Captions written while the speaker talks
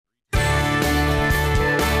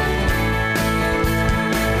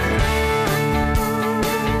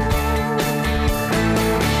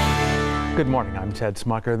Good morning, I'm Ted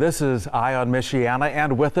Smucker. This is Eye on Michiana,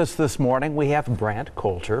 and with us this morning we have Brant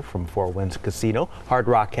Coulter from Four Winds Casino, Hard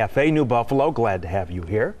Rock Cafe, New Buffalo. Glad to have you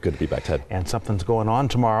here. Good to be back, Ted. And something's going on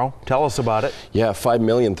tomorrow. Tell us about it. Yeah, 5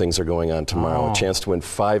 million things are going on tomorrow. A chance to win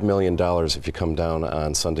 $5 million if you come down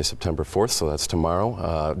on Sunday, September 4th, so that's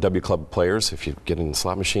tomorrow. W Club players, if you get in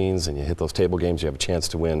slot machines and you hit those table games, you have a chance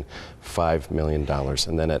to win $5 million.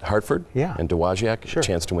 And then at Hartford and Dowagiac, a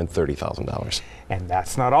chance to win $30,000. And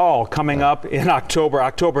that's not all. Coming up in October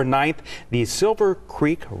 9th, the Silver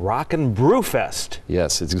Creek Rockin' Brew Fest.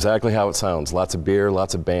 Yes, it's exactly how it sounds. Lots of beer,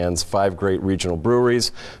 lots of bands, 5 great regional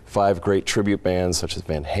breweries, 5 great tribute bands such as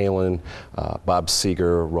Van Halen, Bob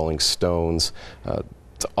Seger, Rolling Stones.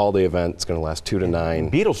 It's an all-day event. It's going to last 2 to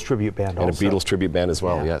 9. Beatles tribute band also. And a Beatles tribute band as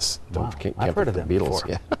well, yes. I've heard of them Beatles,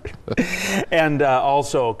 before. Yeah. And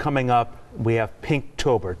also coming up, we have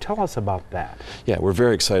Pinktober. Tell us about that. Yeah, we're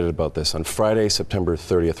very excited about this. On Friday, September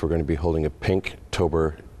 30th, we're going to be holding a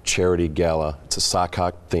Pinktober charity gala. It's a sock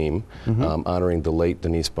hawk theme, honoring the late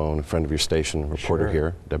Denise Bone, a friend of your station, reporter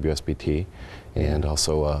here, WSBT, and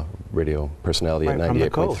also a radio personality at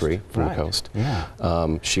 98.3 from the coast.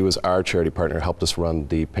 Yeah. She was our charity partner, helped us run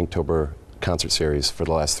the Pinktober concert series for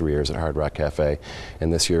the last 3 years at Hard Rock Cafe,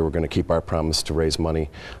 and this year we're going to keep our promise to raise money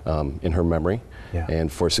in her memory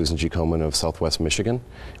and for Susan G. Komen of Southwest Michigan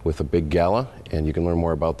with a big gala, and you can learn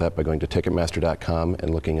more about that by going to Ticketmaster.com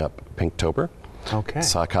and looking up Pinktober.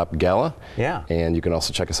 Sock Hop Gala. Yeah. And you can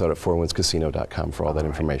also check us out at fourwindscasino.com for all that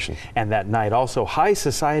information. And that night also, High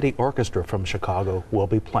Society Orchestra from Chicago will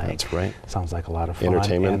be playing. That's right. Sounds like a lot of fun.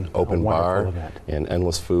 Entertainment, and open bar, event. and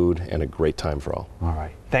endless food, and a great time for all. All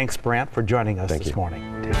right. Thanks, Brant, for joining us this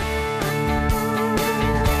morning.